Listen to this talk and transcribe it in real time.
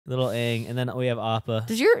Little Aang, and then we have Appa.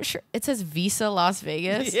 Does your shirt, it says Visa Las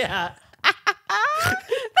Vegas? Yeah.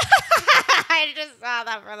 I just saw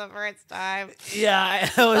that for the first time. Yeah,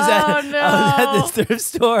 I was at this thrift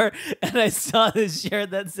store and I saw this shirt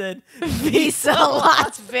that said Visa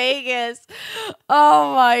Las Vegas.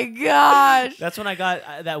 Oh my gosh. That's when I got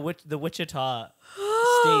the Wichita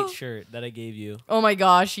State shirt that I gave you. Oh my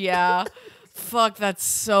gosh, yeah. Fuck, that's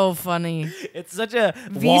so funny. It's such a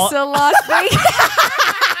Visa Las Vegas.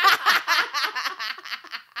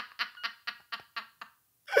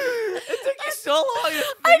 It took you so long to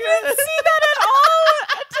I didn't see that at all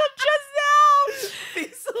until just now.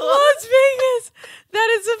 Visa Las Vegas.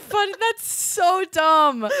 That is a funny. That's so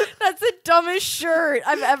dumb. That's the dumbest shirt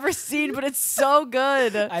I've ever seen, but it's so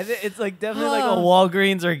good. I think it's like definitely like a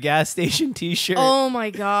Walgreens or gas station T-shirt. Oh my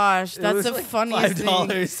gosh, that's the like funniest $5,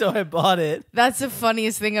 thing. so I bought it. That's the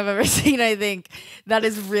funniest thing I've ever seen. I think that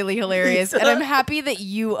is really hilarious, and I'm happy that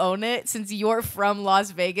you own it since you're from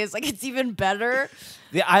Las Vegas. Like it's even better.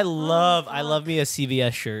 Yeah, I love me a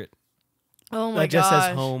CVS shirt. Oh my that gosh. just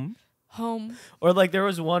says home. Home. Or like there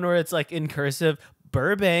was one where it's like in cursive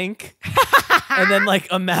Burbank and then like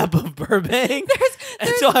a map of Burbank. And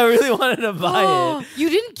so I really wanted to buy it. You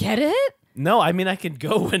didn't get it? No, I mean I could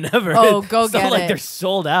go whenever. Oh, go it's get not like it. they're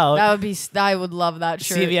sold out. That would be. I would love that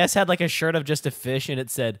shirt. CVS had like a shirt of just a fish and it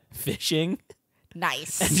said fishing.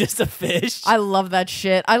 Nice. And just a fish. I love that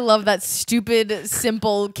shit. I love that stupid,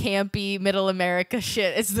 simple, campy, middle America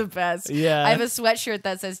shit. It's the best. Yeah. I have a sweatshirt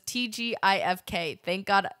that says TGIFK. Thank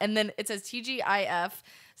God. And then it says TGIF.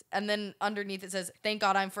 And then underneath it says, thank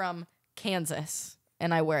God I'm from Kansas.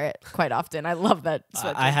 And I wear it quite often. I love that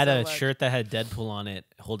sweatshirt. I had so a much. shirt that had Deadpool on it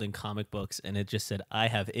holding comic books and it just said, I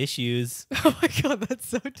have issues. Oh my God, that's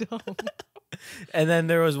so dumb. And then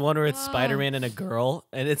there was one where it's Spider-Man and a girl,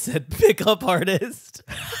 and it said "pickup artist."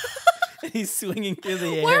 And he's swinging through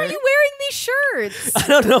the air. Why are you wearing these shirts? I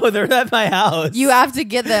don't know. They're at my house. You have to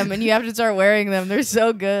get them, and you have to start wearing them. They're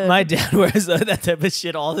so good. My dad wears that type of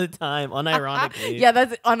shit all the time, unironically. Yeah,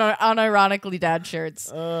 that's unironically dad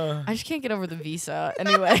shirts. I just can't get over the Visa.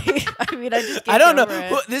 Anyway, I mean, I just can't I don't know. get over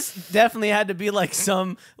it. Well, this definitely had to be like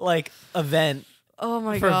some like event. Oh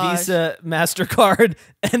my for gosh. Visa, MasterCard,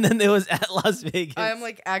 and then it was at Las Vegas. I'm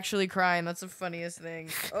like actually crying. That's the funniest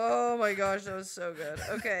thing. Oh my gosh, that was so good.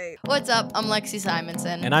 Okay. What's up? I'm Lexi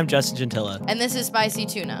Simonson. And I'm Justin Gentilla. And this is Spicy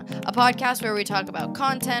Tuna, a podcast where we talk about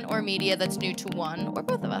content or media that's new to one or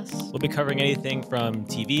both of us. We'll be covering anything from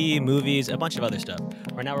TV, movies, a bunch of other stuff.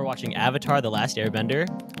 Right now we're watching Avatar: The Last Airbender.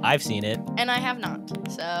 I've seen it. And I have not.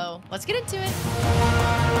 So let's get into it.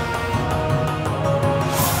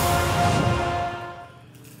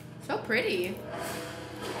 So pretty.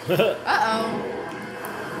 Uh-oh.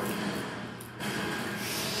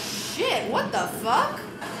 Shit, what the fuck?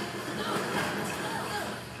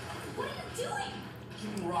 What are you doing?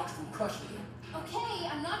 Keeping rocks from crushing you. Okay,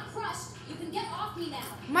 I'm not crushed. You can get off me now.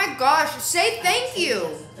 My gosh, say thank you.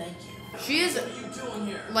 Thank you. She is What are you doing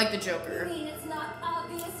here? like the You Joker. mean it's not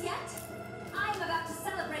obvious yet? I'm about to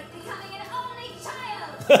celebrate becoming an only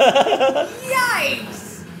child. Yikes!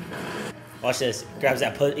 Watch this. Grabs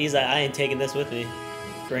that put. He's like, I ain't taking this with me.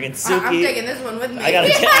 Bringing Suki. I'm taking this one with me. I gotta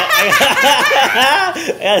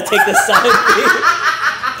take this song with me.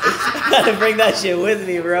 I gotta bring that shit with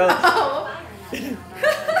me, bro. Oh.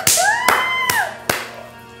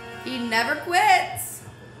 He never quits.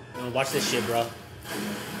 Watch this shit, bro.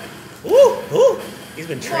 Ooh, ooh. He's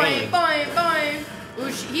been Boing, training. boing, boing. Ooh,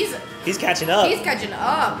 He's catching up. he's catching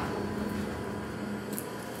up.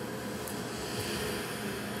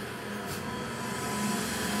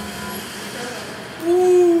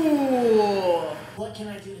 Ooh. What can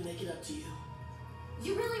I do to make it up to you?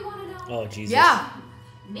 You really want to know? Oh, Jesus. Yeah.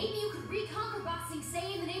 Maybe you could reconquer Boxing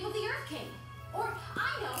Say in the name of the Earth King. Or,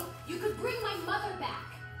 I know, you could bring my mother back.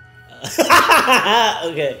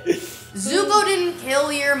 Okay. Zuko didn't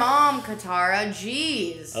kill your mom, Katara.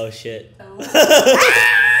 Jeez. Oh, shit. No,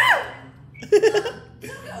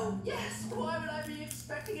 yes. Why would I be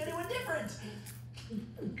expecting anyone different?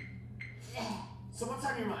 So what's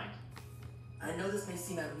on your mind? I know this may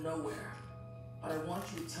seem out of nowhere, but I want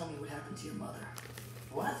you to tell me what happened to your mother.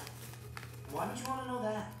 What? Why would you want to know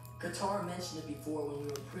that? Katara mentioned it before when we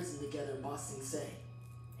were in prison together in Ba Sing Se.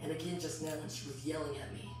 And again just now when she was yelling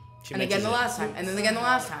at me. She And again mentions the it. last time. And then again the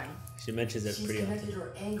last time. She mentions it She's pretty connected often.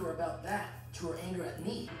 her anger about that to her anger at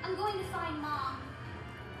me. I'm going to find Mom.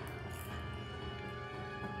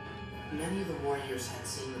 Many of the warriors had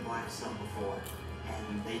seen the Black Snow before,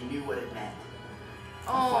 and they knew what it meant.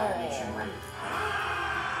 Oh. Fire Nation ready.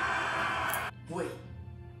 Wait,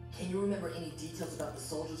 can you remember any details about the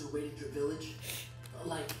soldiers who raided your village?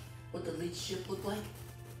 Like, what the lead ship looked like?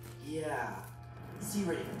 Yeah. Sea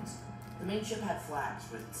ravens. The main ship had flags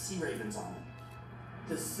with sea ravens on them.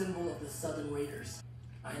 The symbol of the Southern Raiders.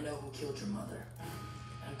 I know who killed your mother.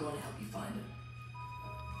 I'm going to help you find him.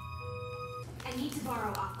 I need to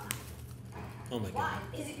borrow Aqua. Oh my Why? god.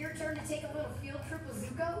 Is it your turn to take a little field trip with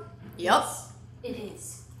Zuko? Yup. It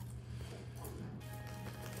is.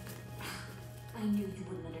 I knew you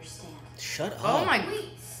wouldn't understand. Shut up. Oh my.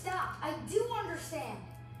 Wait, stop. I do understand.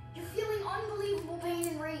 You're feeling unbelievable pain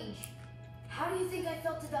and rage. How do you think I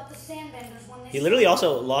felt about the Sandbenders when they... He literally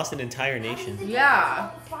also lost an entire How do you nation. think Yeah. I felt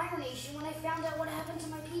about the Fire Nation when I found out what happened to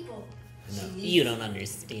my people? No, you don't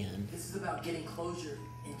understand. This is about getting closure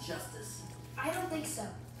and justice. I don't think so.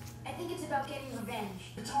 I think it's about getting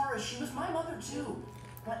revenge. Katara, she was my mother too.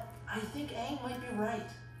 But I think Aang might be right.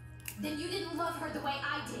 Then you didn't love her the way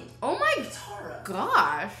I did. Oh my Katara.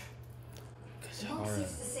 gosh. Monks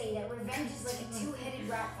used to say that revenge is like a two-headed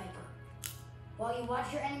rat viper. While you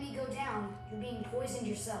watch your enemy go down, you're being poisoned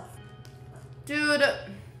yourself. Dude.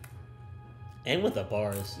 And with the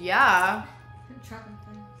bars. Yeah.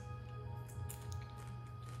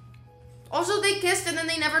 Also, they kissed and then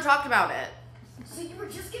they never talked about it. So you were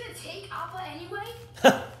just gonna take Appa anyway?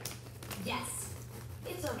 Yes.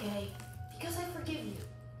 It's okay, because I forgive you.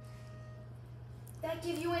 That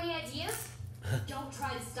give you any ideas? Don't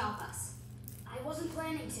try to stop us. I wasn't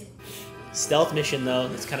planning to. Stealth mission though,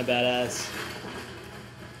 that's kind of badass.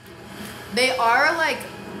 They are, like,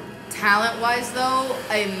 talent-wise, though,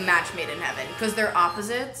 a match made in heaven. Because they're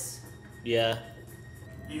opposites. Yeah.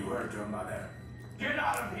 You heard your mother. Get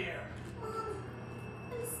out of here! Mom,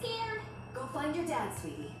 I'm scared. Go find your dad,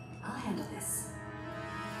 sweetie. I'll handle this.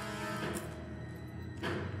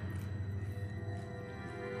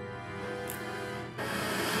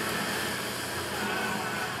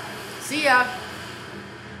 See ya.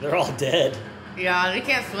 They're all dead. Yeah, they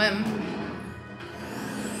can't swim.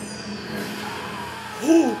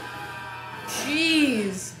 Ooh.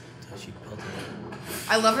 Jeez. Oh, she pelted it.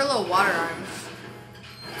 I love her little water arms.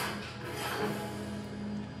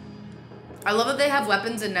 I love that they have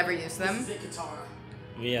weapons and never use them. This is it, Katara.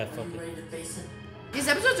 Yeah, Are fuck you it. ready to face it? These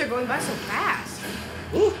episodes are going by so fast.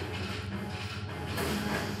 Ooh.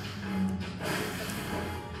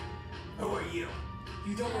 Who are you?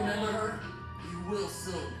 You don't remember her? You will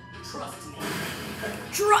soon. Trust me.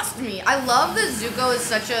 Trust me. I love that Zuko is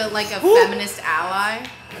such a, like, a feminist ally.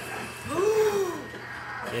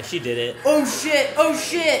 Yeah, she did it. Oh shit, oh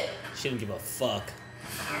shit. She didn't give a fuck.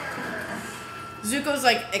 Zuko's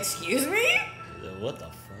like, excuse me? What the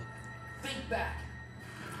fuck? Think back.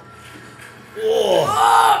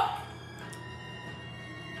 Oh.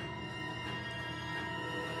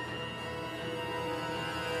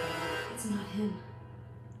 It's not him.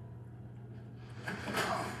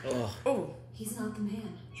 Oh. Oh. He's not the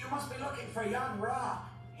man. You must be looking for young Ra.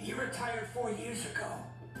 He retired 4 years ago.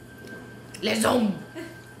 Les hommes.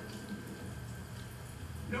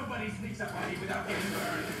 Nobody sneaks up on me without getting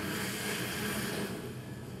burned.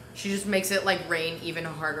 She just makes it like rain even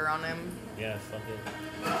harder on him. Yeah, fuck it.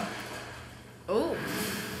 Oh.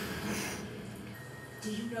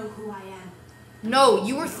 Do you know who I am? No,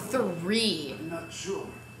 you were 3. I'm not sure.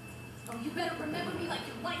 Oh, you better remember me like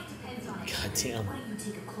your life depends on it. God damn. Why don't you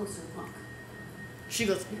take a closer look? She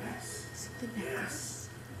goes, Yes. Yes.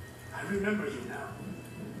 I remember you now.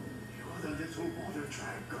 You're the little water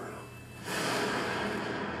tribe girl.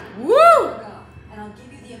 woo! Go, and I'll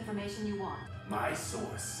give you the information you want. My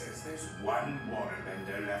source says there's one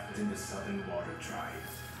waterbender left in the Southern Water Tribe.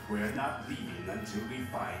 We're not leaving until we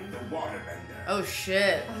find the waterbender. Oh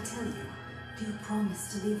shit. I tell you, do you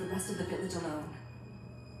promise to leave the rest of the village alone?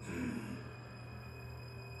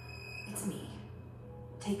 It's me.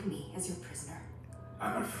 Take me as your prisoner.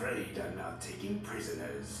 I'm afraid I'm not taking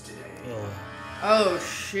prisoners today. Oh. Oh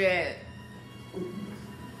shit. She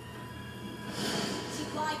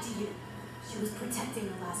lied to you. She was protecting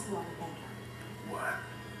the last waterbender. What?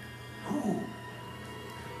 Who?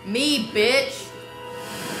 Me, bitch.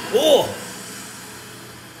 Oh.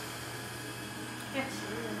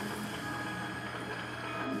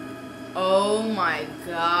 Oh my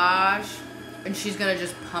gosh. And she's gonna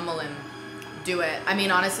just pummel him. Do it. I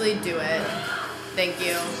mean, honestly, do it. Thank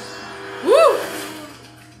you. Woo!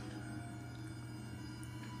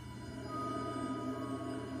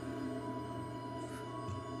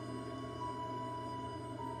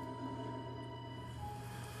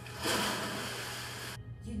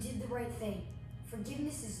 You did the right thing.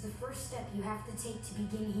 Forgiveness is the first step you have to take to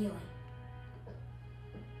begin healing.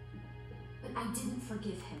 But I didn't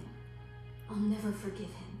forgive him. I'll never forgive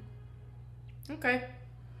him. Okay.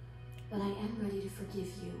 But I am ready to forgive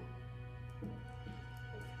you.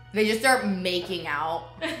 They just start making out.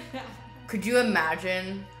 Could you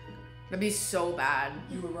imagine? That'd be so bad.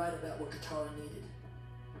 You were right about what Katara needed.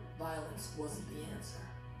 Violence wasn't the answer.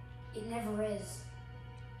 It never is.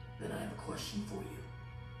 Then I have a question for you.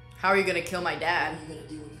 How are you gonna kill my What dad? are you gonna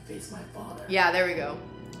do when you face my father? Yeah, there we go.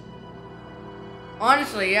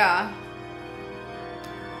 Honestly, yeah.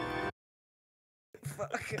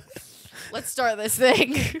 Fuck. Let's start this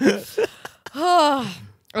thing. Okay.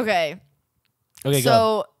 Okay, go.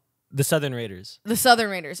 So The Southern Raiders. the Southern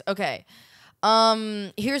Raiders. Okay.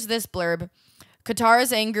 Here's this blurb.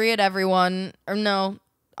 Katara's angry at everyone. Or no,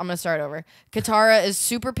 I'm gonna start over. Katara is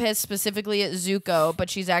super pissed specifically at Zuko, but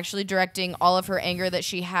she's actually directing all of her anger that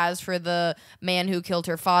she has for the man who killed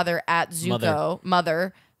her father at Zuko.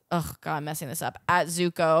 Mother. Oh god, I'm messing this up. At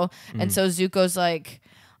Zuko. And so Zuko's like,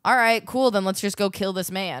 all right, cool, then let's just go kill this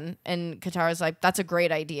man. And Katara's like, that's a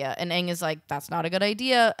great idea. And Aang is like, that's not a good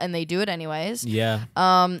idea. And they do it anyways. Yeah.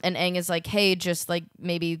 And Aang is like, hey, just like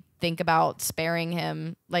maybe think about sparing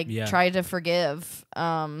him. Like try to forgive.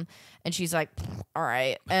 And she's like, all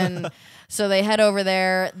right. And so they head over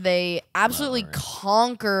there. They absolutely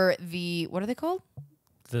conquer the, what are they called?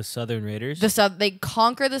 The Southern Raiders. They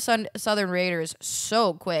conquer the Southern Raiders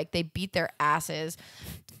so quick. They beat their asses,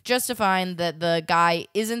 just to find that the guy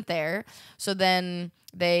isn't there. So then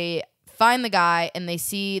they find the guy and they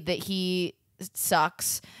see that he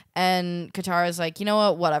sucks. And Katara's like, you know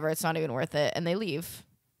what? Whatever. It's not even worth it. And they leave.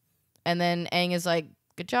 And then Aang is like,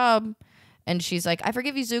 good job. And she's like, I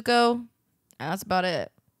forgive you, Zuko. And that's about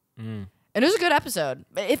it. And it was a good episode.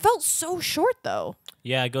 It felt so short, though.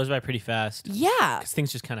 Yeah, it goes by pretty fast. Yeah. Because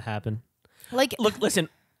things just kind of happen. Like, Look, listen.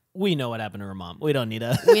 We know what happened to her mom. We don't need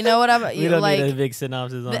a. we know what I'm. we don't like, need a big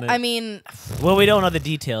synopsis on it. I mean, well, we don't know the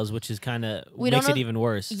details, which is kind of makes it even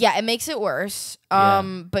worse. Yeah, it makes it worse. Yeah.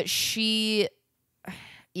 But she,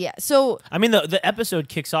 yeah. So I mean, the episode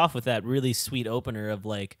kicks off with that really sweet opener of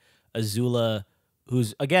like Azula,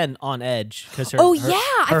 who's again on edge because her.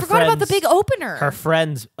 I forgot about the big opener. Her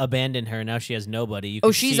friends abandoned her. Now she has nobody.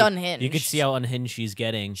 She's unhinged. You could see how unhinged she's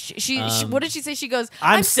getting. She what did she say? She goes,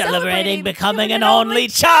 I'm celebrating becoming an only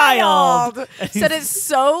child. Said it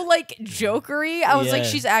so like jokery. I was like, Yeah.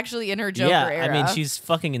 she's actually in her Joker Yeah, era. I mean, she's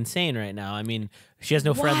fucking insane right now. I mean, she has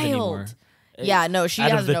no friends anymore. Yeah, no, she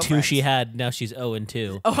Out has of the no two friends. she had, now she's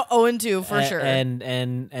 0-2. Oh, and 2 for sure. And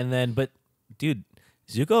then, but dude,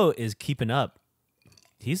 Zuko is keeping up.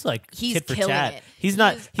 He's like He's tit for killing tat. it. He's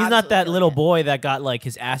not absolutely that killing little it. boy that got like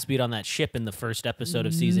his ass beat on that ship in the first episode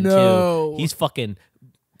of season No. 2. He's fucking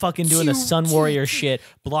doing the Sun Warrior shit,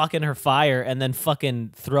 blocking her fire, and then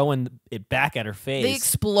fucking throwing it back at her face. They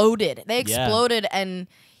exploded. And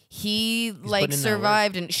he like putting in that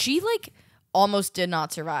survived, and she like almost did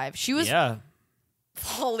not survive. She was Yeah.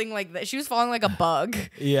 falling like that. She was falling like a bug.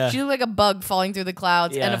 Yeah. She looked like a bug falling through the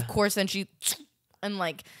clouds, and Yeah. of course, then she and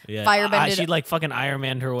like Yeah. firebended. She like fucking Iron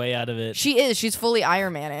Man'd her way out of it. She is. She's fully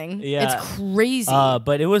Iron Manning. Yeah. It's crazy.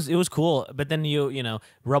 But it was cool. But then you know,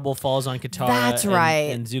 Rubble falls on Katara. That's and,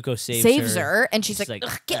 right. And Zuko saves her, and she's like,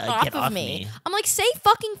 "Ugh, get off of me. I'm like, say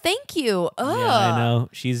fucking thank you. Ugh. Yeah, I know.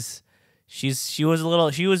 She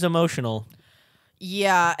was emotional.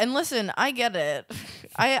 Yeah, and listen, I get it.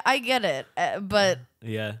 I get it. But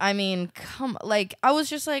Yeah. I mean, I was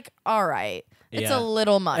just like, all right. It's Yeah. a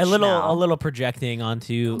little much. A now. little projecting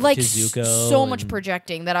onto Like to Zuko. so much and-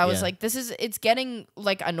 projecting that I was Yeah. like, it's getting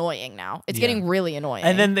like annoying now. It's Yeah. getting really annoying.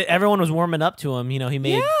 And then everyone was warming up to him. You know, he was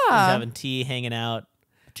Yeah. having tea, hanging out.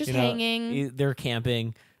 just you know, hanging. They're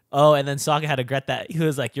camping. Oh, and then Sokka had to regret that. He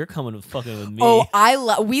was like, "You're coming with fucking with me."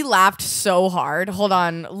 Oh, we laughed so hard. Hold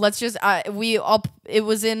on, let's just it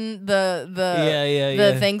was in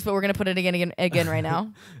the things, but we're gonna put it again right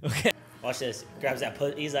now. Okay. Watch this. Grabs that.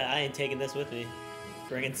 He's like, "I ain't taking this with me.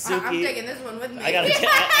 Bringing Suki. I'm taking this one with me. I gotta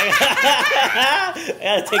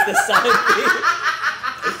take this side with me.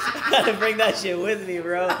 I gotta bring that shit with me,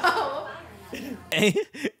 bro."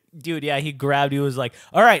 Dude, yeah, he grabbed. He was like,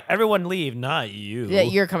 "All right, everyone leave, not you. Yeah,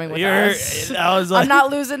 you're coming with us. I was like, I'm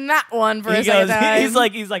not losing that one for a second time.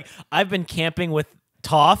 He's like, I've been camping with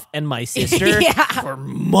Toph and my sister Yeah. for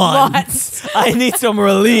months. I need some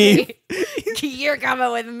relief. You're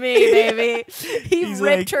coming with me, baby. He's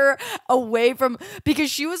ripped like- her away from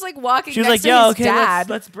because she was like walking She was next like, to "Yo, his okay, dad.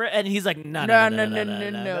 let's and he's like, no,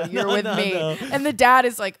 You're with no, me. no. And the dad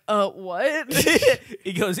is like, what?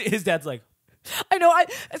 He goes, his dad's like, I know.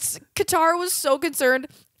 Katara was so concerned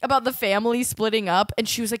about the family splitting up, and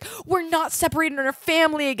she was like, "We're not separating our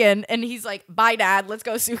family again." And he's like, "Bye, Dad. Let's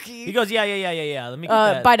go, Suki." he goes, yeah. Let me get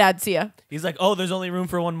that. Bye, Dad. See ya. He's like, "Oh, there's only room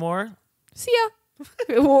for one more." See ya.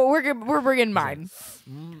 we're bringing mine.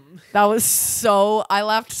 That was so. I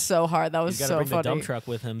laughed so hard. That was He's gotta so bring funny. the dump truck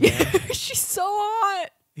with him. Man. She's so hot.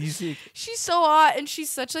 She's so hot, and she's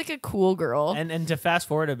such like a cool girl. and to fast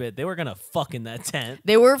forward a bit, they were gonna fuck in that tent.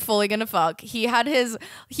 They were fully gonna fuck. He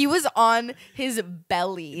was on his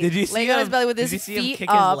belly. Did you see laying him? on his belly with Did his you see feet him kick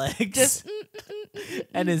up, his legs? just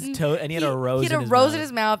And his toe, and he had a rose. He had in a his rose mouth. in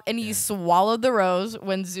his mouth, and he swallowed the rose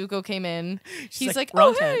when Zuko came in. He's like,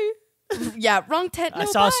 wrong "Oh tent." hey, yeah, wrong tent." I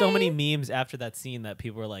no, saw so bye." many memes after that scene that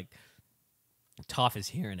people were like, Toph is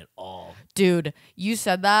hearing it all. Dude, you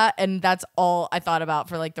said that, and that's all I thought about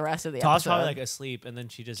for like the rest of the Toph's episode. probably like asleep, and then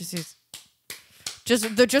she just the She's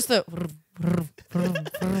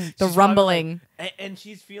rumbling. probably like- and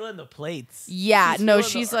she's feeling the plates. Yeah, She's no, feeling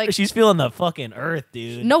she's the- like- she's feeling the fucking earth,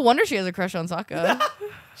 dude. No wonder she has a crush on Sokka.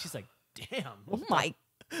 She's like, damn. Oh my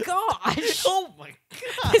gosh. Oh my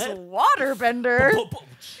god. His waterbender.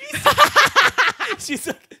 Jesus. She's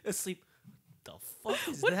like asleep. The fuck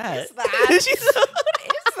is What that? is that? She's What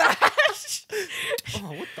is that?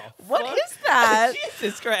 oh, what the fuck? What is that?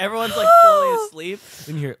 Jesus Christ. Everyone's like fully asleep.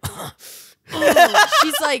 And you hear,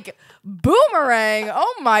 She's like, boomerang.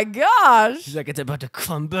 Oh my gosh. she's like, it's about to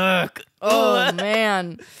come back. Oh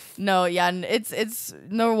man. No, yeah, and it's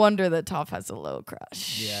no wonder that Toph has a low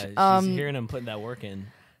crush. Yeah, she's hearing him putting that work in.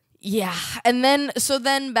 Yeah. And then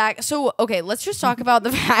okay, let's just talk about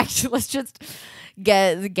the fact. Let's just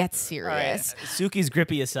get serious. Suki's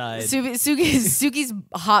grippy aside. Suki's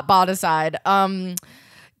hot bod aside.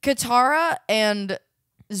 Katara and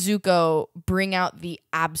Zuko bring out the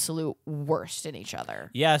absolute worst in each other.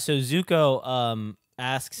 Yeah, so Zuko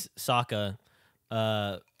asks Sokka,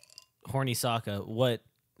 horny Sokka, what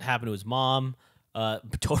happened to his mom.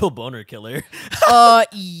 Total boner killer.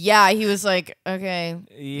 Yeah, he was like, okay,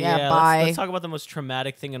 yeah, bye. Let's talk about the most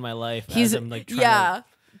traumatic thing in my life. He's as I'm like,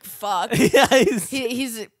 fuck. yeah,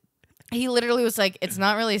 He literally was like, it's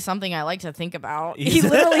not really something I like to think about. He He's-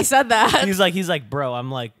 literally said that. he's like, bro,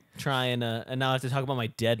 I'm like trying to, and now I have to talk about my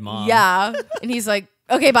dead mom. Yeah, and he's like,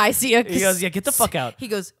 okay, bye, see ya. He goes, yeah, get the fuck out. He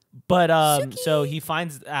goes, But so he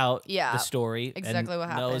finds out Yeah, the story. exactly and what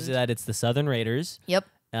knows happened. that it's the Southern Raiders. yep,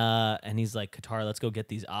 And he's like, Katara, let's go get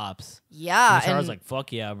these ops. yeah, And Katara's and like,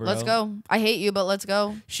 fuck yeah, bro. let's go. I hate you, but let's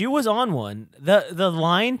go. She was on one. The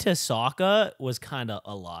line to Sokka was kind of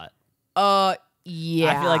a lot.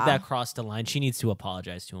 Yeah, I feel like that crossed the line. She needs to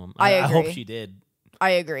apologize to him. I hope agree. she did. I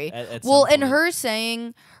agree. At Well, some and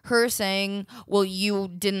point. her saying, well, you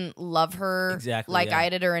didn't love her Exactly, like yeah. I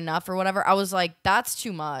did or enough or whatever. I was like, that's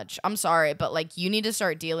too much. I'm sorry, but like, you need to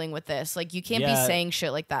start dealing with this. Like, you can't be Yeah. saying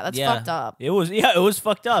shit like that. That's Yeah. fucked up. It was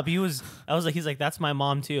fucked up. He's like, that's my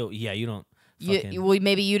mom too. Yeah, you don't. Fucking. Well,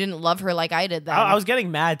 maybe you didn't love her like I did. Then I was getting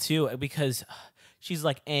mad too because she's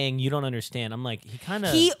like, Aang, you don't understand. I'm like, he kind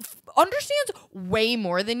of. he understands way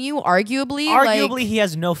more than you. Arguably, Arguably, he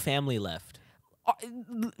has no family left.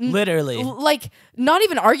 Literally. like not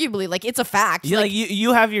even arguably. Like it's a fact. Yeah, like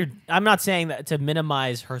you have your. I'm not saying that to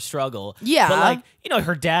minimize her struggle. Yeah. but like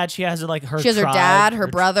her dad. She has like her. she has her tribe, dad, her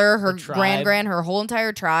brother, her tribe. grand, her whole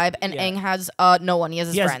entire tribe, and Yeah. Aang has no one. He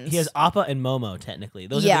has his friends. He has Appa and Momo. Technically,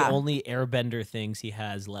 those are Yeah. the only Airbender things he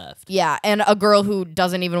has left. Yeah, and a girl who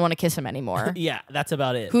doesn't even want to kiss him anymore. Yeah, that's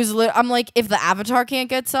about it. I'm like, if the Avatar can't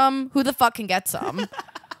get some, who the fuck can get some?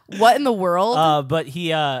 What in the world? But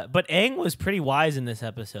Aang was pretty wise in this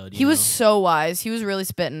episode. He was so wise. He was really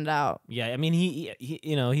spitting it out. Yeah, I mean, he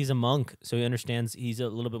he's a monk, so he understands. He's a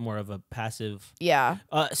little bit more of a passive. Yeah.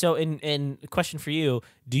 So in question for you,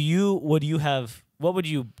 what would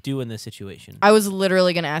you do in this situation? I was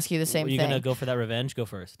literally gonna ask you the same Are you thing. gonna go for that revenge? Go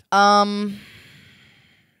first.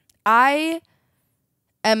 I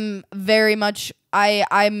am very much.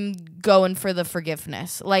 I'm going for the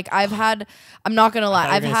forgiveness. Like I'm not gonna lie.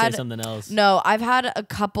 I've had something else. No, I've had a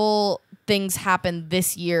couple things happen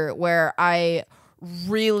this year where I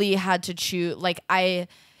really had to choose.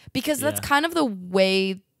 Because that's Yeah. kind of the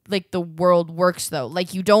way like the world works though.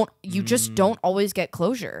 Like you just don't always get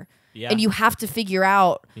closure. Yeah. And you have to figure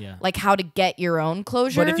out Yeah. like how to get your own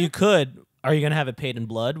closure. But if you could, are you gonna have it paid in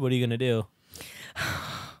blood? What are you gonna do?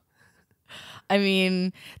 I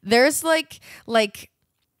mean, there's like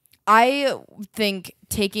I think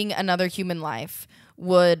taking another human life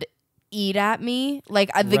would eat at me.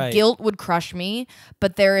 Like the Right. guilt would crush me,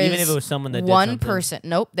 but there is Even if it was someone that did one something. person.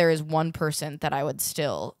 Nope, there is one person that I would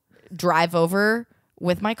still drive over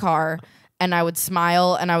with my car and I would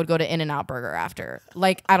smile and I would go to In-N-Out Burger after.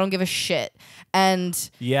 Like I don't give a shit. And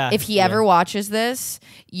Yeah. if he ever watches this,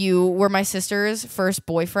 you were my sister's first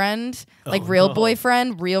boyfriend, like Oh, real no.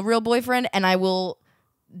 boyfriend, real boyfriend, and I will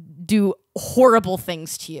do horrible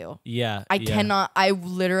things to you. Yeah. I yeah. cannot. I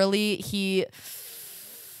literally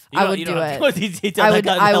I would you do don't have it. to go into detail. I That would,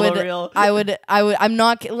 got I hella would, real. I would, I would. I'm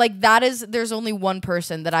not like that. There's only one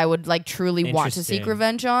person that I would like truly want to seek Interesting.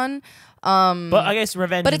 revenge on. But I guess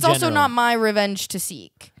revenge. But in it's also general. not my revenge to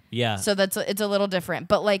seek. Yeah. So it's a little different.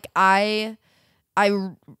 But like I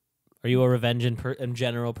Are you a revenge in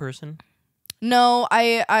general person? no,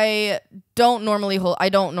 I don't normally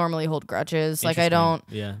hold grudges. Like I don't.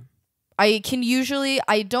 Yeah. I can usually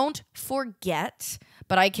I don't forget,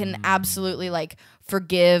 but I can absolutely like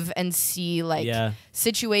forgive and see like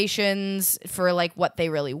situations for like what they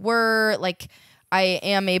really were. Like I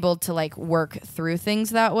am able to like work through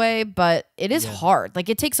things that way, but it is hard. Like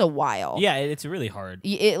it takes a while. Yeah, it's really hard.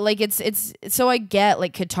 It's so I get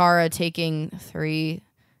like Katara taking 3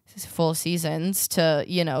 full seasons to,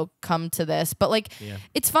 you know, come to this, but like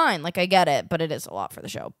it's fine. Like I get it, but it is a lot for the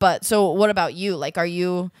show. But so what about you? Like have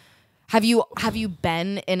you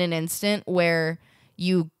been in an instant where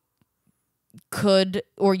you could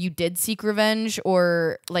or you did seek revenge,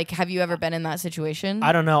 or like have you ever been in that situation?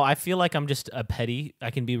 I don't know. I feel like I'm just a petty.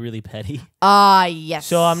 I can be really petty. Yes.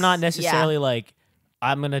 So I'm not necessarily like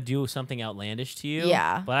I'm gonna do something outlandish to you.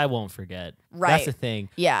 Yeah. But I won't forget. Right. That's the thing.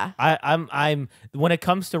 Yeah. I'm when it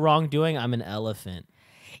comes to wrongdoing, I'm an elephant.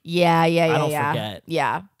 Yeah. I don't forget.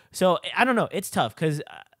 Yeah. So I don't know. It's tough because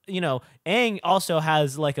you know, Aang also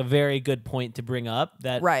has like a very good point to bring up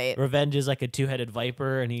that revenge is like a two-headed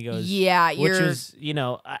viper, and he goes, which is, you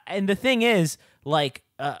know, and the thing is, like,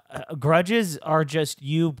 grudges are just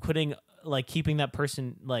you putting, like, keeping that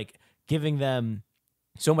person, like, giving them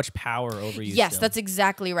so much power over you. Yes, still. that's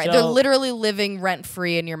exactly right. So, they're literally living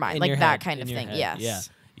rent-free in your mind, like that kind of thing. Head. Yes.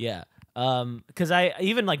 Yeah. Because I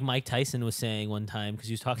even like Mike Tyson was saying one time, because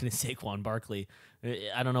he was talking to Saquon Barkley.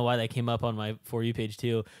 I don't know why that came up on my For You page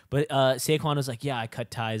too, but Saquon was like, "Yeah, I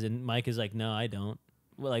cut ties," and Mike is like, "No, I don't."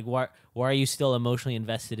 Like, why are you still emotionally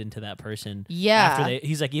invested into that person? Yeah.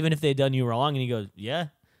 He's like, even if they done you wrong, and he goes, "Yeah,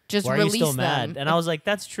 just why release are you still them. mad?" And I was like,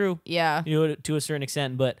 "That's true." Yeah, you know, to a certain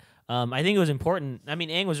extent, but. I think it was important. I mean,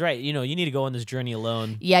 Aang was right. You know, you need to go on this journey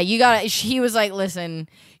alone. Yeah, you got to. He was like, listen,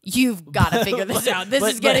 you've got to figure this out. This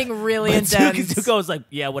is getting really intense. Zuko was like,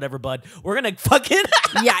 yeah, whatever, bud. We're going to fucking...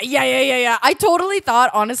 Yeah. I totally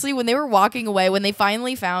thought, honestly, when they were walking away, when they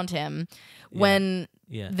finally found him, when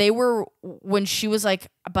she was like,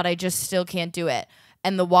 but I just still can't do it.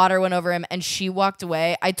 And the water went over him and she walked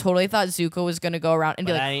away. I totally thought Zuko was going to go around and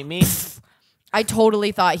be like, that ain't me. I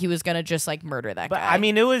totally thought he was gonna just like murder that guy. I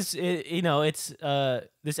mean, you know, it's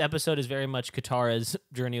this episode is very much Katara's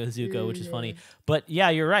journey with Zuko, which is funny. But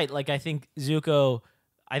yeah, you're right. Like I think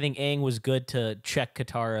Aang was good to check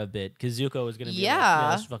Katara a bit, because Zuko was gonna be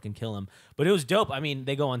like, let's fucking kill him. But it was dope. I mean,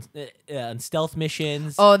 they go on stealth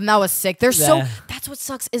missions. Oh, and that was sick. That's what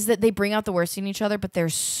sucks, is that they bring out the worst in each other, but they're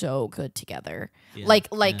so good together. Yeah.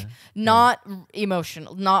 Not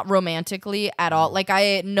emotional, not romantically at all. Like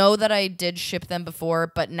I know that I did ship them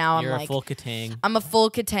before, but now You're I'm like a full Katang. I'm a full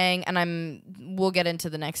Katang, and we'll get into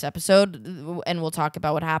the next episode and we'll talk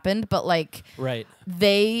about what happened. But like,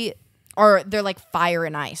 they're like fire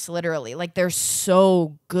and ice, literally. Like they're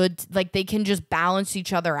so good. Like they can just balance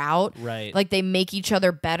each other out. Right. Like they make each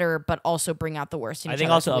other better, but also bring out the worst in each other. I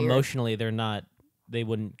think also emotionally they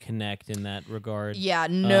wouldn't connect in that regard. Yeah,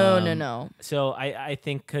 no. So I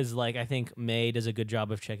think because like I think May does a good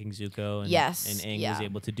job of checking Zuko, and Aang was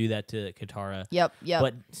able to do that to Katara. Yep.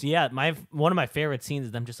 But so yeah, one of my favorite scenes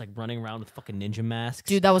is them just like running around with fucking ninja masks.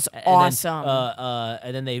 Dude, that was awesome.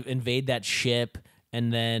 And then they invade that ship,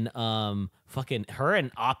 and then fucking her and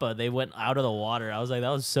Appa, they went out of the water. I was like,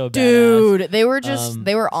 that was so badass. Dude, they were just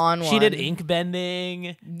they were on one. She did ink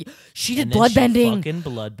bending. She did blood bending. Fucking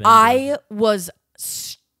blood bending. I was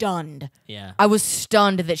stunned. Yeah. I was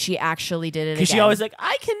stunned that she actually did it again. Because she always like,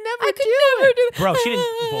 I can never do it. Bro, she didn't.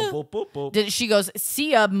 Boop, boop, boop, boop. She goes,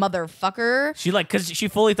 see ya, motherfucker. She like, because she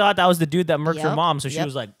fully thought that was the dude that murked her mom. So she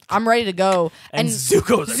was like, I'm ready to go. And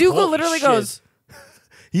Zuko literally goes,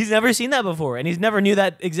 he's never seen that before, and he's never knew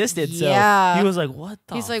that existed. So he was like, what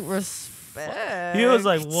the He's like, respect. He was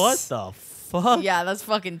like, what the fuck? Yeah, that's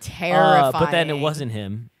fucking terrifying. But then it wasn't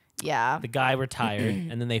him. Yeah. The guy retired,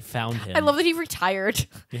 and then they found him. I love that he retired.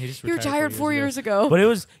 Yeah, he retired 4 years ago. But it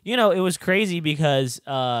was, you know, it was crazy because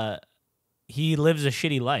he lives a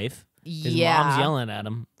shitty life. His mom's yelling at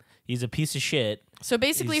him. He's a piece of shit. So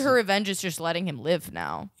basically, her revenge is just letting him live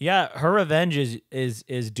now. Yeah, her revenge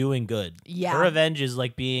is doing good. Yeah. Her revenge is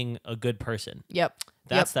like being a good person. Yep.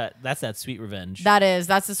 That's that sweet revenge.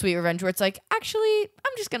 That's the sweet revenge where it's like, actually,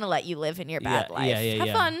 I'm just gonna let you live in your bad life. Have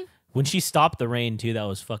fun. When she stopped the rain too, that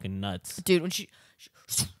was fucking nuts. Dude, when she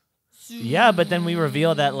yeah, but then we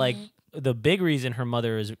reveal that like the big reason her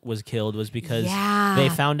mother was killed was because they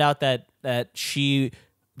found out that she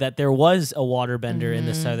that there was a waterbender in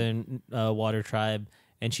the southern water tribe,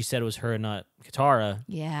 and she said it was her and not Katara.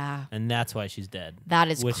 Yeah. And that's why she's dead. That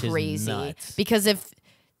is crazy. Is nuts. Because if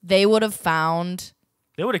they would have found...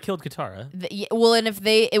 They would have killed Katara. Well, and if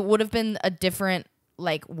it would have been a different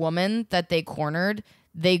like woman that they cornered,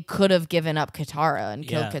 they could have given up Katara and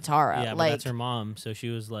killed Katara. Yeah, but that's her mom. So she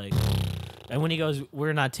was like... And when he goes,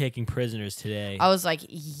 we're not taking prisoners today. I was like,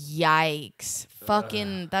 yikes.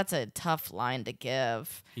 Fucking, that's a tough line to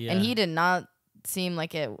give. Yeah. And he did not seem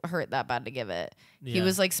like it hurt that bad to give it. Yeah. He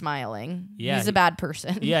was like smiling. Yeah, he's a bad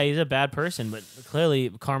person. Yeah, he's a bad person, but clearly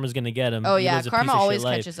karma's going to get him. Oh, yeah, karma always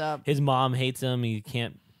catches up. His mom hates him. He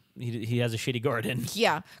can't, he has a shitty garden.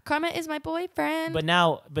 Yeah, karma is my boyfriend. But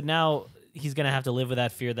now he's going to have to live with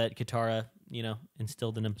that fear that Katara,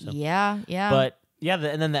 instilled in him. So. Yeah, yeah. But... Yeah,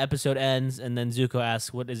 and then the episode ends, and then Zuko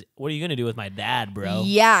asks, "What are you gonna do with my dad, bro?"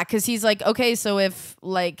 Yeah, because he's like, okay, so if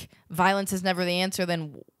like violence is never the answer,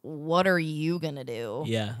 then what are you gonna do?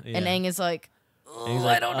 Yeah. And Aang is like,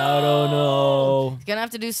 I don't know. He's gonna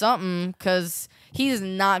have to do something because he's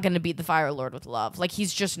not gonna beat the Fire Lord with love. Like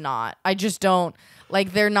he's just not. I just don't.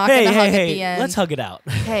 Like they're not gonna hug at the end. Let's hug it out.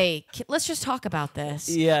 Hey, let's just talk about this.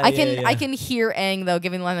 Yeah, I can hear Aang though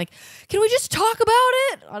giving the line like, "Can we just talk about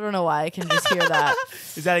it?" I don't know why I can just hear that.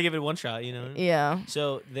 Is that to give it one shot? Yeah.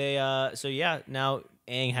 So they now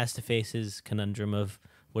Aang has to face his conundrum of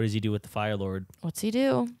what does he do with the Fire Lord? What's he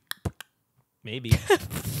do? Maybe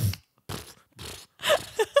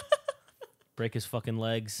break his fucking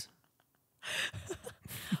legs.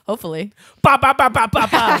 Hopefully. Ba ba ba ba ba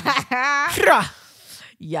ba.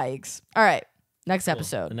 Yikes. All right. Next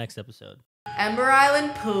episode. The next episode. Ember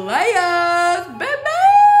Island players,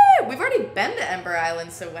 baby! We've already been to Ember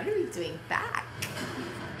Island, so when are we doing back?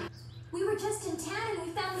 We were just in town and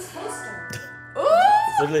we found this poster. Ooh!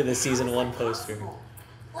 It's literally the season 1 poster.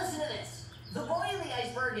 Listen to this. The Boy in the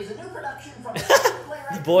Iceberg is a new production from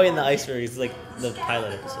The Boy in the Iceberg is like the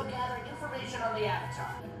pilot episode. Gathering information on the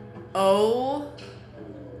Avatar. Oh.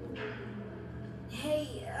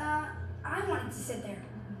 Hey, I wanted to sit there.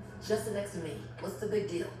 Just next to me. What's the big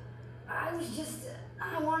deal? I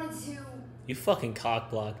wanted to... You fucking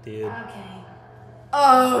cockblock, dude. Okay.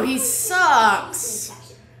 Oh, he sucks.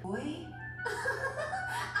 Boy?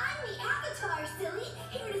 I'm the Avatar, silly.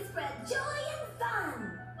 Here to spread joy and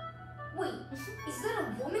fun. Wait, is that a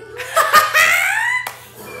woman?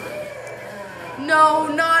 No,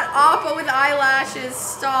 not Appa with eyelashes.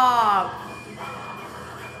 Stop.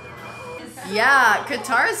 Yeah,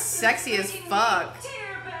 Katara's sexy as fuck.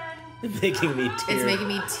 Making me tear. It's making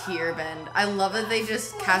me tear bend. I love that they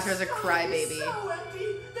just cast her as a crybaby. So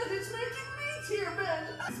empty that it's making me tear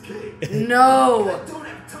bend. No. I don't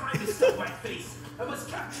have time to stuff my face. I must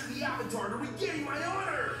capture the Avatar to regain my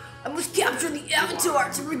honor. I must capture the Avatar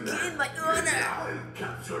to regain my honor. I'll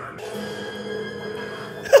capture him. The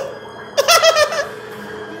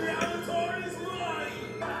Avatar is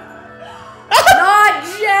mine.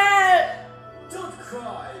 Not yet. Don't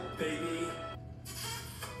cry, baby.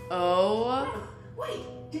 Oh. Wait,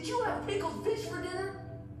 did you have pickled fish for dinner?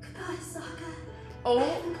 Goodbye, Sokka.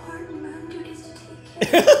 Oh. Important moon duties to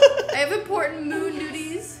take care of. I have important moon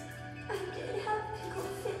duties. I did have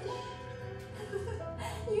pickled fish.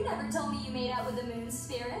 You never told me you made out with the moon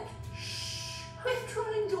spirit. Shh, I'm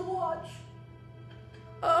trying to watch.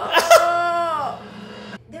 Oh.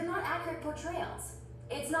 They're not accurate portrayals.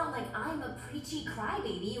 It's not like I'm a preachy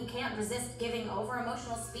crybaby who can't resist giving over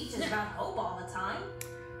emotional speeches about hope all the time.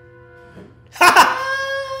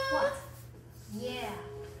 What? Yeah,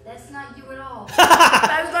 that's not you at all.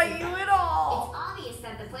 That's not you at all. It's obvious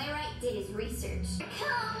that the playwright did his research.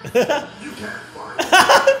 You can't find the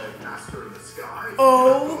master in the sky.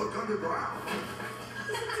 Oh. You have to look underground.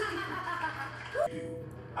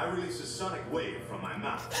 I release a sonic wave from my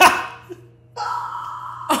mouth.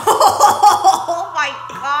 Oh my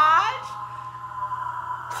gosh.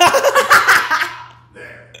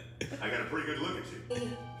 There. I got a pretty good look at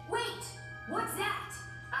you. Wait, what's that?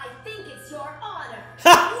 I think it's your honor.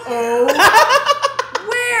 Oh.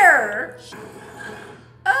 Where?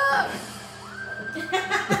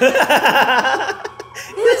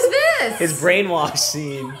 Who's this? His brainwash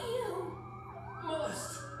scene.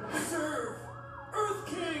 Must serve Earth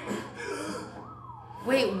King.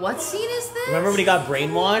 Wait, what scene is this? Remember when he got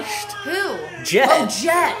brainwashed? Who? Jet. Oh,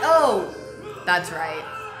 Jet. Oh, that's right.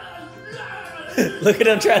 Look at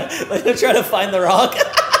him trying to find the rock.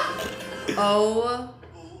 Oh.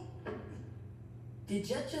 Did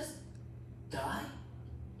Jet just die?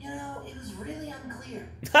 You know, it was really unclear.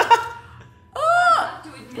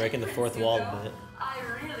 Breaking the fourth wall a bit. I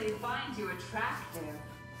really find you attractive.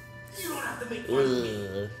 You don't have to make fun of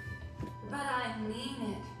me. But I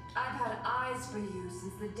mean it. I've had eyes for you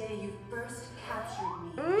since the day you first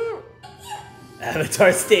captured me.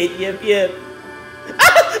 Avatar state, yip yip.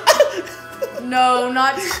 No,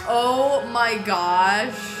 not. Oh my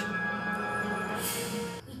gosh.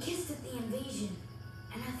 We kissed at the invasion,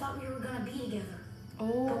 and I thought we were gonna be together.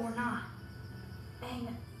 Oh. But we're not. And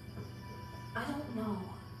I don't know.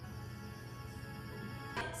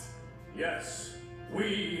 Yes,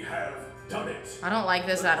 we have done it. I don't like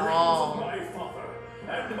this at Dreams of all. my father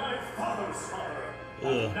and my father's father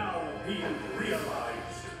have now been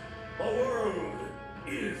realized. The world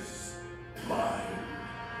is mine.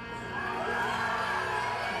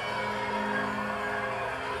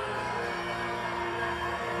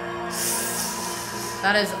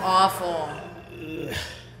 That is awful.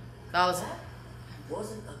 That was.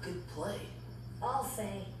 Wasn't a good play. I'll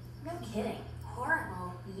say, no kidding.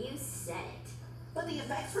 Horrible. You said it. But the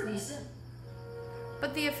effects were decent.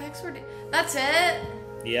 But the effects were. That's it.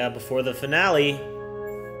 Yeah, before the finale.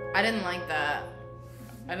 I didn't like that.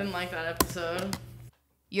 I didn't like that episode.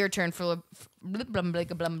 Your turn for blum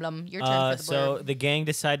blum blum. Your turn for the So blurb. the gang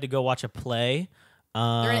decide to go watch a play. They're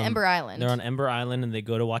on Ember Island. They're on Ember Island, and they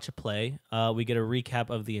go to watch a play. We get a recap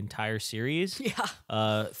of the entire series.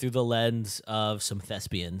 Yeah. Through the lens of some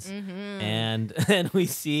thespians, Mm-hmm. and we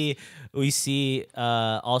see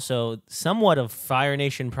also somewhat of Fire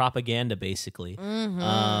Nation propaganda, basically.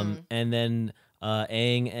 Mm-hmm. And then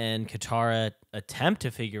Aang and Katara attempt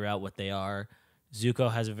to figure out what they are.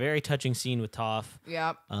 Zuko has a very touching scene with Toph.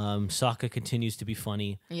 Yep. Sokka continues to be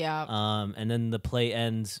funny. Yeah. And then the play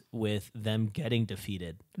ends with them getting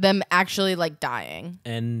defeated. Them actually like dying.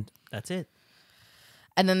 And that's it.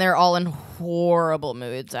 And then they're all in horrible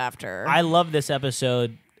moods after. I love this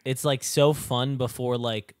episode. It's like so fun before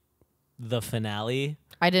like the finale.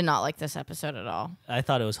 I did not like this episode at all. I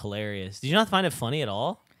thought it was hilarious. Did you not find it funny at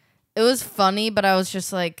all? It was funny, but I was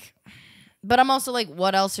just like, but I'm also like,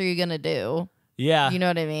 what else are you going to do? Yeah. You know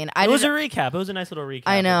what I mean? It was a recap. It was a nice little recap.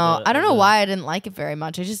 I know. I don't know why I didn't like it very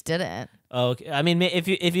much. I just didn't. Okay. I mean, if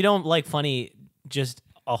you don't like funny, just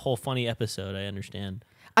a whole funny episode, I understand.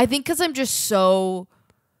 I think because I'm just so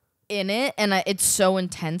in it, and it's so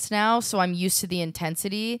intense now, so I'm used to the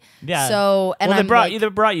intensity. Yeah. So and they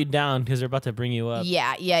brought you down because they're about to bring you up.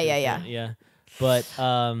 Yeah. Yeah. But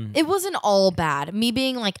it wasn't all bad. Me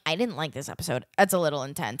being like, I didn't like this episode. That's a little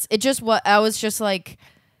intense. It just what I was just like,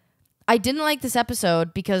 I didn't like this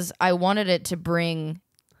episode because I wanted it to bring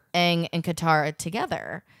Aang and Katara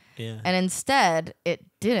together. Yeah. And instead, it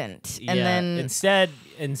didn't. And then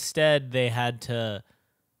instead they had to.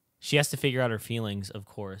 She has to figure out her feelings, of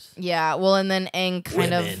course. Yeah, well, and then Aang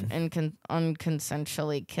kind of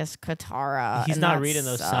unconsensually kissed Katara. He's not reading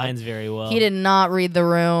those signs very well. He did not read the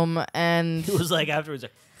room, and he was like afterwards,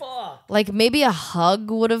 like, fuck. Like maybe a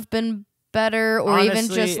hug would have been better, or Honestly,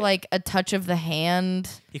 even just like a touch of the hand.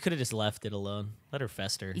 He could have just left it alone. Let her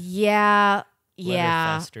fester. Yeah,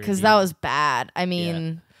 because that was bad. I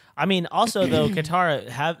mean, also though,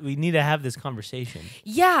 Katara, we need to have this conversation.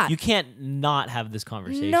 Yeah, you can't not have this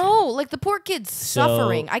conversation. No, like the poor kid's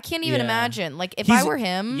suffering. I can't even imagine. Like if I were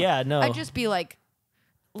him, I'd just be like,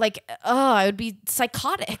 I would be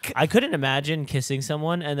psychotic. I couldn't imagine kissing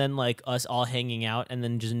someone and then like us all hanging out and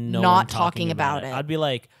then just not talking about it. I'd be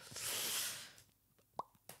like,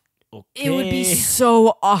 okay. It would be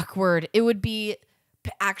so awkward. It would be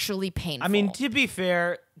actually painful. I mean, to be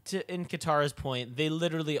fair, in Katara's point, they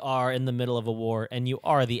literally are in the middle of a war, and you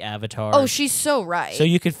are the Avatar. Oh, she's so right. So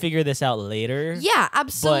you could figure this out later. Yeah,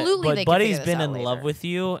 absolutely. But Buddy's been in love with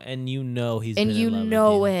you, and you know he's been in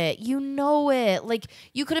love with you. And you know it. Like,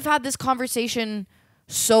 you could have had this conversation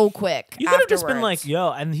so quick. You could have just been like,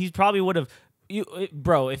 yo, and he probably would have,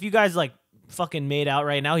 bro, if you guys like fucking made out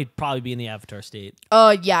right now, he'd probably be in the Avatar state. Oh,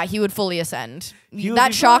 yeah, he would fully ascend.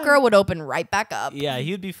 That chakra would open right back up. Yeah, he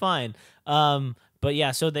would be fine. But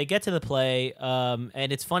yeah, so they get to the play,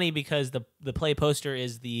 and it's funny because the play poster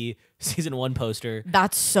is the season 1 poster.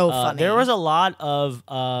 That's so funny. There was a lot of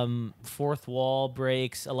fourth wall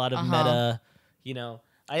breaks, a lot of meta, you know.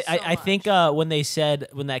 I think when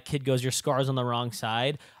that kid goes, your scar's on the wrong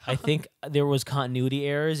side, I think there was continuity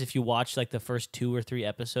errors if you watch like the first 2 or 3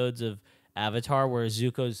 episodes of Avatar where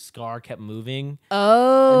Zuko's scar kept moving.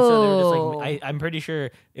 Oh. And so they were just like, I'm pretty sure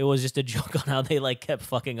it was just a joke on how they like kept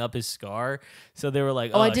fucking up his scar. So they were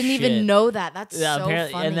like, oh, I didn't even know that. That's so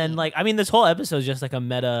apparently, funny. And then like, I mean, this whole episode is just like a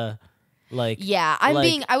meta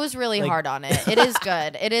I was really hard on it. It is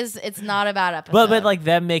good. It's not a bad episode. But like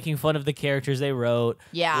them making fun of the characters they wrote.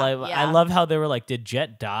 I love how they were like, did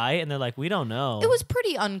Jet die? And they're like, we don't know. It was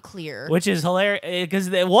pretty unclear. Which is hilarious because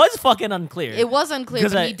it was fucking unclear. It was unclear,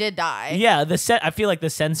 but he did die. Yeah, I feel like the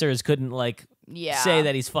censors couldn't say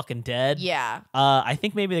that he's fucking dead. Yeah. I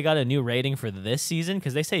think maybe they got a new rating for this season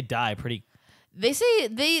because they say die pretty. They say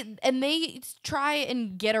they try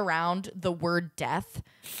and get around the word death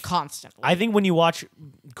constantly. I think when you watch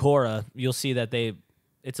Korra, you'll see that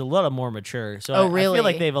it's a little more mature. So really? I feel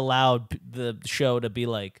like they've allowed the show to be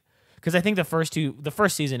like, because I think the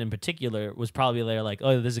first season in particular was probably they're like,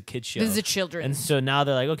 oh, this is a kid's show. This is a children's. And so now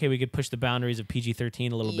they're like, okay, we could push the boundaries of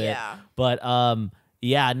PG-13 a little bit. Yeah. But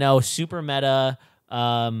no, super meta.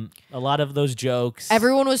 A lot of those jokes.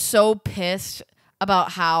 Everyone was so pissed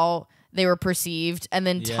about how they were perceived, and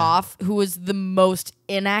then Toph, who was the most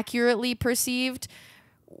inaccurately perceived,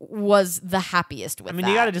 was the happiest with that.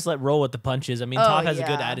 You got to just roll with the punches. Toph has a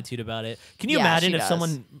good attitude about it. Can you imagine if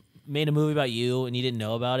someone made a movie about you and you didn't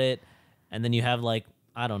know about it, and then you have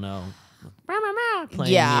I don't know,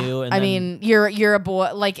 playing you? And you're a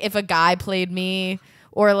boy. If a guy played me.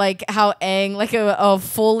 Or how Aang, a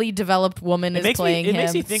fully developed woman is playing him. It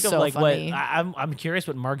makes me think of funny. what I'm curious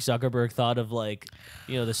what Mark Zuckerberg thought of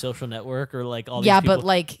the Social Network or all these people.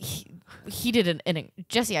 But he did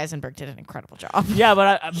Jesse Eisenberg did an incredible job. Yeah,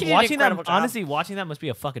 but watching that honestly, watching that must be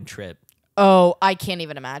a fucking trip. Oh, I can't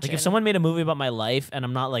even imagine. If someone made a movie about my life and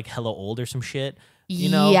I'm not hella old or some shit,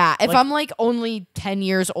 Yeah, if I'm only 10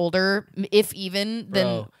 years older, if even, then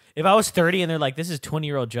bro, if I was 30 and they're like, this is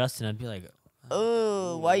 20-year-old Justin, I'd be like,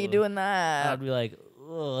 oh, why are you doing that? I'd be like,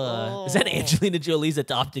 is that Angelina Jolie's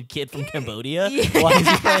adopted kid from Cambodia? Yeah.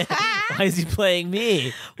 Why is he playing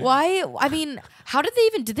me? Why? How did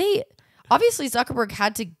they obviously Zuckerberg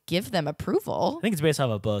had to give them approval. I think it's based off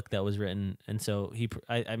a book that was written, and so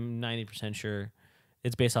I'm 90% sure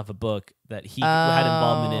it's based off a book that he had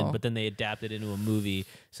involvement in, but then they adapted it into a movie.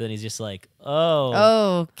 So then he's just like,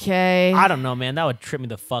 okay. I don't know, man. That would trip me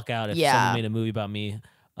the fuck out if someone made a movie about me.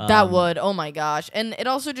 That would. Oh my gosh. And it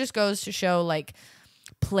also just goes to show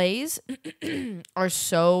plays are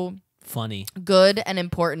so funny, good and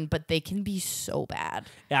important, but they can be so bad.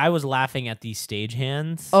 Yeah, I was laughing at these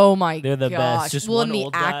stage-hands. Oh my gosh. They're the best. Just one in the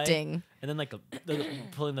old acting. Guy, and then they're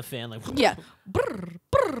pulling the fan yeah.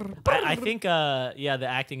 I think the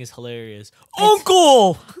acting is hilarious.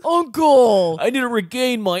 Uncle! I need to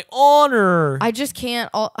regain my honor. I just can't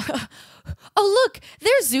oh look,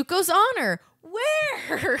 there's Zuko's honor.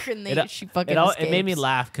 Where? And she fucking escapes. It made me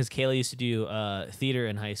laugh because Kayla used to do theater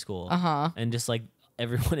in high school. And just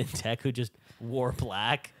everyone in tech who just wore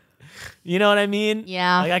black. You know what I mean?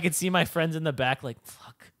 Yeah. I could see my friends in the back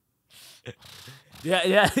fuck.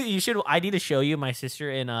 Yeah, you should. I need to show you my sister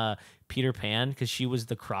in Peter Pan because she was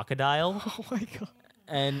the crocodile. Oh my god.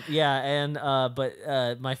 And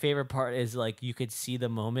but my favorite part is you could see the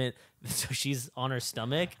moment. So she's on her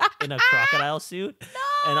stomach in a crocodile suit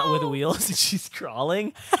and with wheels, and she's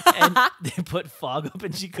crawling. And they put fog up,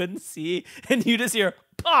 and she couldn't see. And you just hear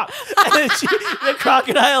pop, and then the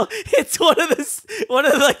crocodile hits one of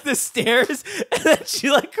the stairs, and then she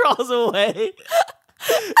crawls away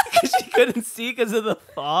because she couldn't see because of the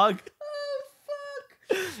fog.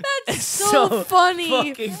 That's so funny.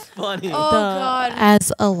 Fucking funny. Oh god.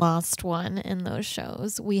 As a lost one in those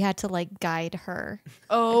shows, we had to guide her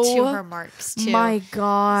to her marks too. My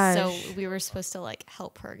god. So we were supposed to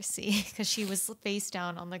help her see because she was face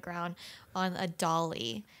down on the ground on a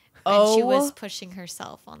dolly. And she was pushing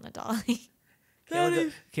herself on the dolly.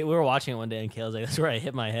 We were watching it one day and Kayla's like, that's where I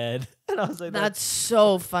hit my head. And I was like, that's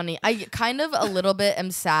so funny. I kind of a little bit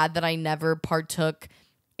am sad that I never partook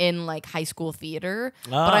in high school theater,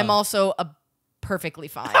 but I'm also perfectly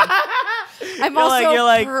fine. I'm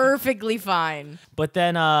also perfectly fine. But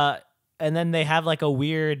then, and then they have a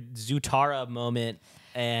weird Zutara moment,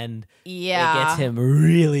 and it gets him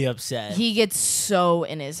really upset. He gets so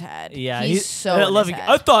in his head. Yeah, he's so in his head.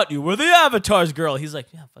 I thought you were the Avatar's girl. He's like,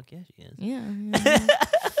 yeah, fuck yeah, she is. Yeah.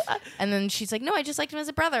 And then she's like, no, I just liked him as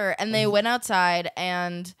a brother. And they went outside,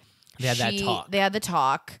 and they had that talk. They had the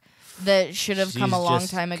talk. That should have come a long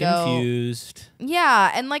time ago. Confused.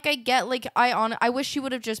 Yeah, and I get I wish she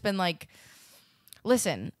would have just been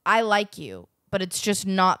listen, I like you, but it's just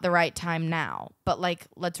not the right time now. But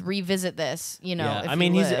let's revisit this. Yeah.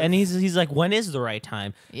 He's like, when is the right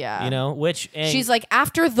time? Yeah. Which she's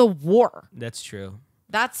after the war. That's true.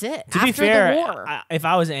 That's it. To be fair, if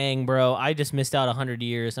I was Aang, bro, I just missed out 100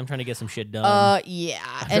 years. I'm trying to get some shit done. Yeah.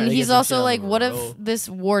 And he's also like, what if this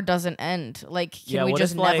war doesn't end? Like, can we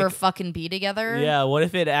just never fucking be together? Yeah, what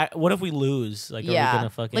if we lose? Like, are we gonna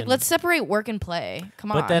fucking... Like, let's separate work and play.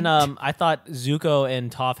 Come on. But then I thought Zuko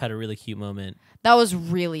and Toph had a really cute moment. That was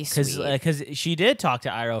really sweet. Because she did talk to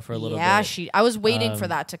Iroh for a little bit. Yeah, I was waiting for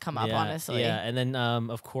that to come up, honestly. Yeah, and then,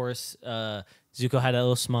 of course... Zuko had a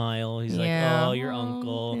little smile. He's like, oh, your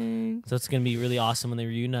uncle. Thanks. So it's going to be really awesome when they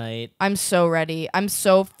reunite. I'm so ready. I'm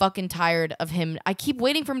so fucking tired of him. I keep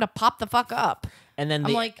waiting for him to pop the fuck up. And then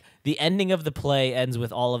the ending of the play ends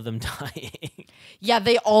with all of them dying. Yeah,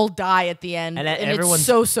 they all die at the end. And it's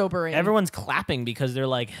so sobering. Everyone's clapping because they're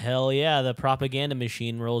like, hell yeah, the propaganda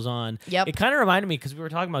machine rolls on. Yep. It kind of reminded me, because we were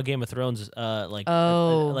talking about Game of Thrones. Do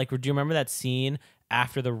you remember that scene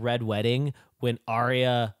after the Red Wedding when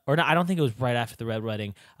Arya, or no, I don't think it was right after the Red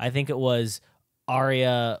Wedding. I think it was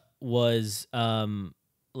Arya was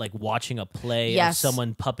like watching a play of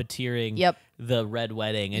someone puppeteering the Red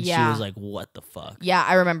Wedding, and she was like, "What the fuck?" Yeah,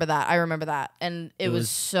 I remember that, and it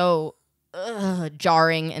was so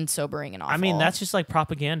jarring and sobering and awful. I mean, that's just like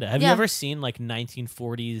propaganda. Have you ever seen like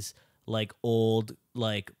 1940s like old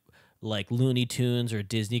like Looney Tunes or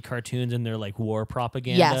Disney cartoons, and they're like war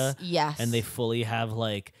propaganda? Yes. And they fully have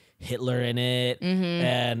like Hitler in it,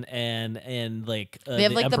 and like they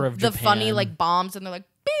have the like Emperor of the Japan. funny like bombs, and they're like,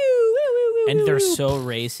 and they're so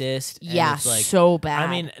racist. Yeah, it's like, so bad. I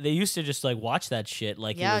mean, they used to just like watch that shit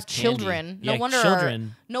like it was children. Candy.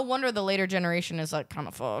 Children. No wonder the later generation is like kind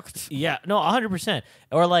of fucked. Yeah, no, 100%.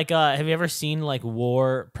 Or like, have you ever seen like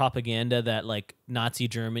war propaganda that like Nazi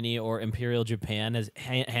Germany or Imperial Japan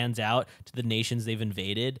hands out to the nations they've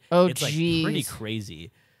invaded? Oh, it's like pretty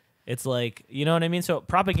crazy. It's like, you know what I mean? So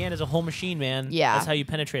propaganda is a whole machine, man. Yeah. That's how you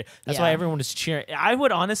penetrate. That's why everyone is cheering. I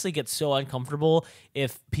would honestly get so uncomfortable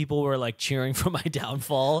if people were like cheering for my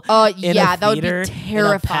downfall. That would be terrifying. In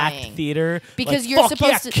a packed theater. Because like, you're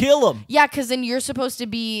supposed to kill him. Yeah, because then you're supposed to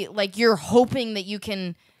be like, you're hoping that you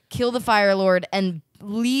can kill the Fire Lord and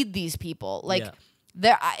lead these people. Like,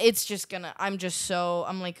 it's just gonna, I'm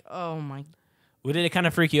like, oh my. Well, did it kind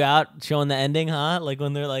of freak you out showing the ending, huh? Like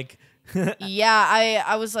when they're like, yeah,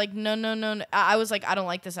 I was like, no. I was like, I don't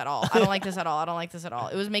like this at all. I don't like this at all.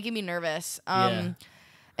 It was making me nervous. And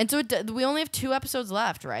so we only have 2 episodes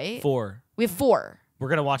left, right? 4. We have 4. We're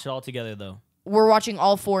going to watch it all together, though. We're watching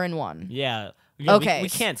all 4 in one. Yeah. Okay. We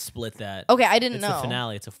can't split that. Okay, I didn't know. It's the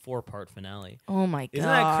finale. It's a 4-part finale. Oh, my god. Isn't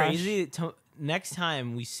that crazy? Next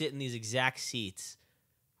time we sit in these exact seats,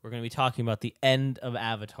 we're going to be talking about the end of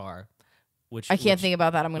Avatar. I can't think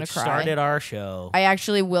about that. I'm going to cry. Started our show. I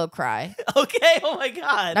actually will cry. Okay. Oh my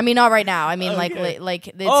god. I mean, not right now. I mean, okay. like.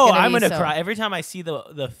 It's I'm going to cry every time I see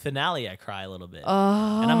the finale. I cry a little bit.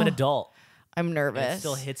 Oh. And I'm an adult. I'm nervous. And it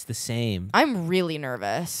still hits the same. I'm really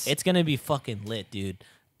nervous. It's going to be fucking lit, dude.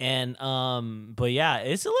 And but yeah,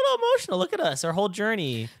 it's a little emotional. Look at us, our whole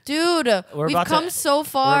journey, dude. We've come so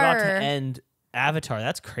far. We're about to end Avatar.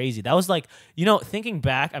 That's crazy. That was like, thinking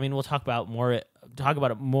back. I mean, we'll talk about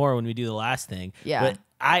it more when we do the last thing. Yeah.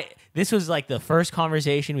 But this was like the first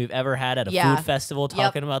conversation we've ever had at a food festival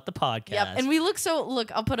talking about the podcast. Yep. And we look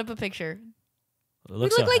I'll put up a picture. We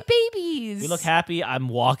look so like babies. We look happy. I'm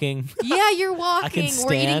walking. Yeah, you're walking. I can stand.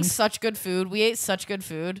 We're eating such good food. We ate such good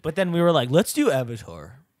food. But then we were like, let's do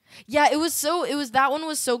Avatar. Yeah, that one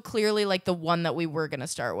was so clearly like the one that we were going to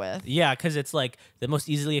start with. Yeah, because it's like the most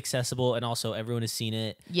easily accessible, and also everyone has seen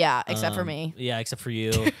it. Yeah, except for me. Yeah, except for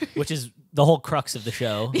you, which is the whole crux of the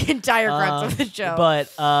show. The entire crux of the show.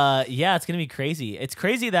 But yeah, it's going to be crazy. It's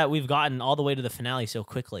crazy that we've gotten all the way to the finale so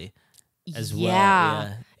quickly as well.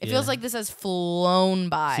 Yeah. It feels like this has flown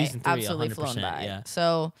by. Season 3, absolutely flown by. Yeah.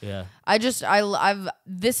 So yeah.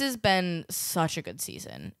 This has been such a good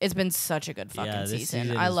season. It's been such a good fucking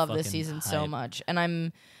season. I love this season so much. And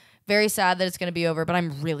I'm very sad that it's going to be over, but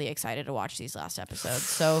I'm really excited to watch these last episodes.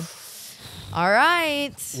 So, all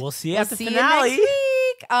right. We'll see you at the finale. You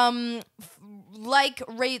next week. Like,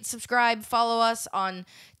 rate, subscribe, follow us on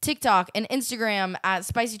TikTok and Instagram at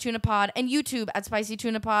Spicy Tuna Pod, and YouTube at Spicy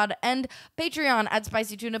Tuna Pod, and Patreon at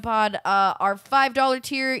Spicy Tuna Pod. Our $5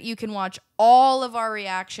 tier, you can watch all of our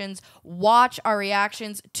reactions. Watch our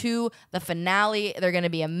reactions to the finale. They're going to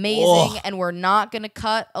be amazing, and we're not going to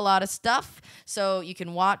cut a lot of stuff, so you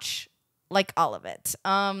can watch like all of it.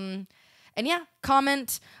 And yeah,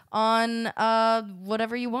 comment on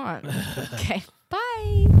whatever you want. Okay,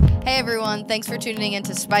 bye. Hey everyone, thanks for tuning in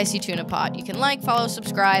to Spicy Tuna Pod. You can like, follow,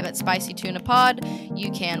 subscribe at Spicy Tuna Pod.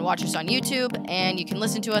 You can watch us on YouTube, and you can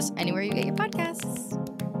listen to us anywhere you get your podcasts.